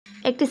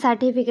একটি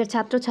সার্টিফিকেট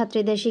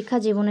ছাত্রছাত্রীদের শিক্ষা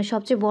জীবনের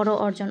সবচেয়ে বড়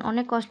অর্জন।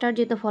 অনেক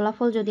কষ্টার্জিত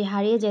ফলাফল যদি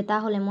হারিয়ে যায়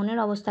তাহলে মনের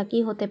অবস্থা কী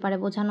হতে পারে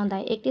বোঝানো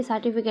দায়। একটি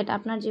সার্টিফিকেট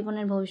আপনার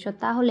জীবনের ভবিষ্যৎ।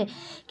 তাহলে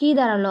কী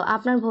দাঁড়ালো?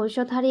 আপনার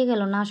ভবিষ্যৎ হারিয়ে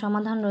গেল? না,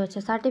 সমাধান রয়েছে।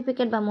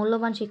 সার্টিফিকেট বা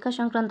মূল্যবান শিক্ষা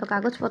সংক্রান্ত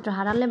কাগজপত্র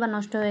হারালে বা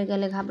নষ্ট হয়ে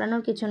গেলে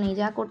ঘাবড়ানোর কিছু নেই।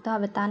 যা করতে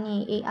হবে তা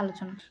নিয়ে এই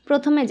আলোচনা।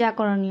 প্রথমে যা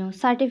করণীয়: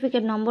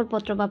 সার্টিফিকেট,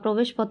 নম্বরপত্র বা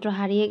প্রবেশপত্র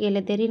হারিয়ে গেলে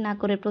দেরি না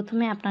করে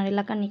প্রথমে আপনার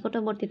এলাকার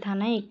নিকটবর্তী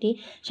থানায় একটি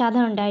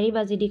সাধারণ ডায়েরি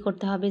বা জিডি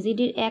করতে হবে।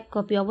 জিডির এক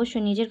কপি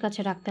অবশ্যই নিজের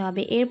কাছে রাখতে হবে।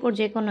 এরপর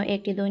যে কোনো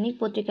একটি দৈনিক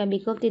পত্রিকায়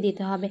বিজ্ঞপ্তি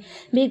দিতে হবে।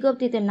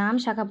 বিজ্ঞপ্তিতে নাম,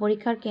 শাখা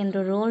পরীক্ষার কেন্দ্র,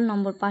 রোল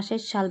নম্বর,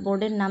 পাশের সাল,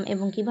 বোর্ডের নাম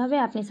এবং কিভাবে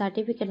আপনি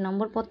সার্টিফিকেট,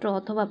 নম্বরপত্র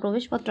অথবা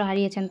প্রবেশপত্র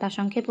হারিয়েছেন তা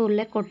সংক্ষেপে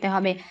উল্লেখ করতে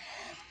হবে।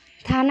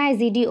 থানায়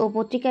জিডি ও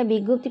পত্রিকায়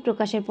বিজ্ঞপ্তি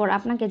প্রকাশের পর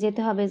আপনাকে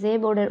যেতে হবে যে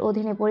বোর্ডের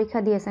অধীনে পরীক্ষা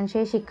দিয়েছেন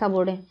সেই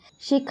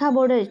শিক্ষা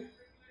বোর্ডের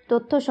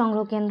তথ্য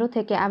সংগ্রহ কেন্দ্র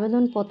থেকে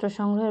আবেদনপত্র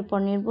সংগ্রহের পর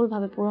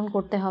নির্ভুলভাবে পূরণ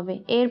করতে হবে।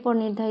 এরপর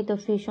নির্ধারিত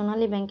ফি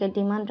সোনালী ব্যাংকের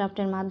ডিমান্ড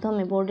ড্রাফটের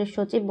মাধ্যমে বোর্ডের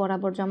সচিব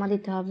বরাবর জমা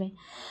দিতে হবে।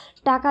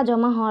 টাকা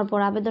জমা হওয়ার পর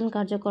আবেদন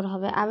কার্যকর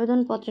হবে।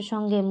 আবেদনপত্রের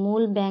সঙ্গে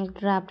মূল ব্যাংক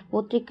ড্রাফট,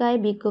 পত্রিকায়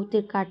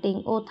বিজ্ঞপ্তির কাটিং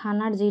ও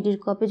থানার জিডির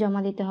কপি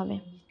জমা দিতে হবে।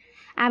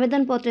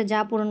 আবেদনপত্রে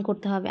যা পূরণ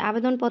করতে হবে: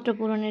 আবেদনপত্র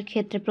পূরণের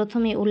ক্ষেত্রে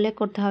প্রথমেই উল্লেখ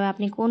করতে হবে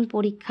আপনি কোন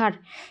পরীক্ষার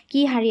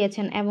কী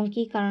হারিয়েছেন এবং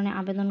কী কারণে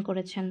আবেদন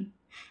করেছেন।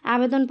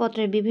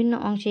 আবেদনপত্রের বিভিন্ন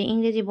অংশে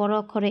ইংরেজি বড়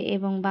অক্ষরে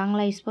এবং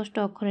বাংলায় স্পষ্ট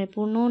অক্ষরে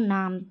পূর্ণ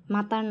নাম,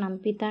 মাতার নাম,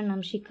 পিতার নাম,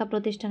 শিক্ষা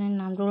প্রতিষ্ঠানের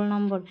নাম, রোল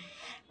নম্বর,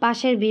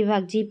 পাশের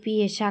বিভাগ,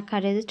 জিপিএ, শাখা,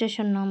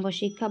 রেজিস্ট্রেশন নম্বর,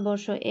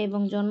 শিক্ষাবর্ষ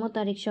এবং জন্ম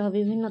তারিখ সহ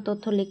বিভিন্ন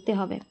তথ্য লিখতে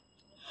হবে।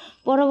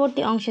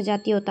 পরবর্তী অংশে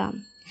জাতীয়তা: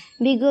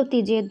 বিজ্ঞপ্তি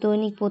যে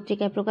দৈনিক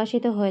পত্রিকায়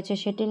প্রকাশিত হয়েছে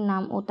সেটির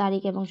নাম ও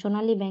তারিখ এবং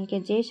সোনালী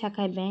ব্যাংকের যে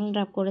শাখায় ব্যাংক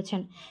ড্রাফট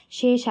করেছেন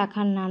সেই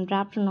শাখার নাম,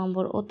 ড্রাফট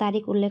নম্বর ও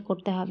তারিখ উল্লেখ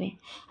করতে হবে।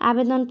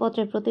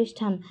 আবেদনপত্রের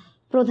প্রতিষ্ঠান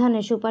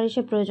প্রধানের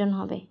সুপারিশের প্রয়োজন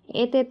হবে।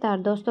 এতে তার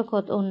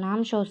দস্তখত ও নাম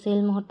সহ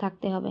সিলমোহর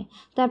থাকতে হবে।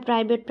 তার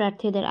প্রাইভেট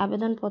প্রার্থীদের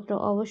আবেদনপত্র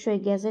অবশ্যই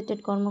গেজেটেড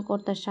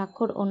কর্মকর্তার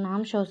স্বাক্ষর ও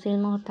নাম সহ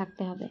সিলমোহর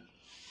থাকতে হবে।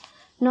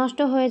 নষ্ট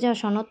হয়ে যাওয়া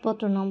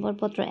সনদপত্র,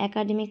 নম্বরপত্র,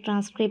 একাডেমিক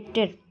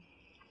ট্রান্সক্রিপ্টের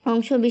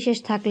অংশবিশেষ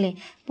থাকলে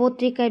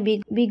পত্রিকায়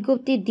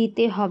বিজ্ঞপ্তি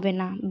দিতে হবে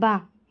না বা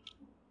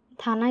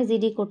থানায়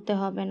জিডি করতে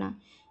হবে না।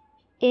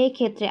 এই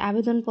ক্ষেত্রে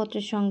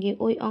আবেদনপত্রের সঙ্গে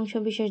ওই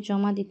অংশবিশেষ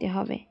জমা দিতে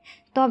হবে।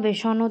 তবে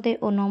সনদে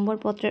ও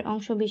নম্বরপত্রের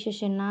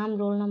অংশবিশেষে নাম,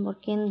 রোল নম্বর,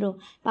 কেন্দ্র,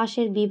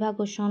 পাশের বিভাগ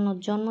ও সনদ,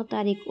 জন্ম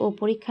তারিখ ও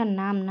পরীক্ষার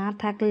নাম না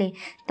থাকলে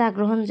তা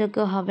গ্রহণযোগ্য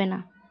হবে না।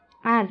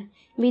 আর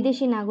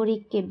বিদেশি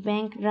নাগরিককে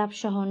ব্যাংক ড্রাফট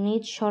সহ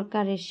নিজ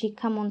সরকারের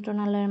শিক্ষা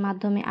মন্ত্রণালয়ের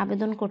মাধ্যমে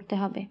আবেদন করতে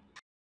হবে।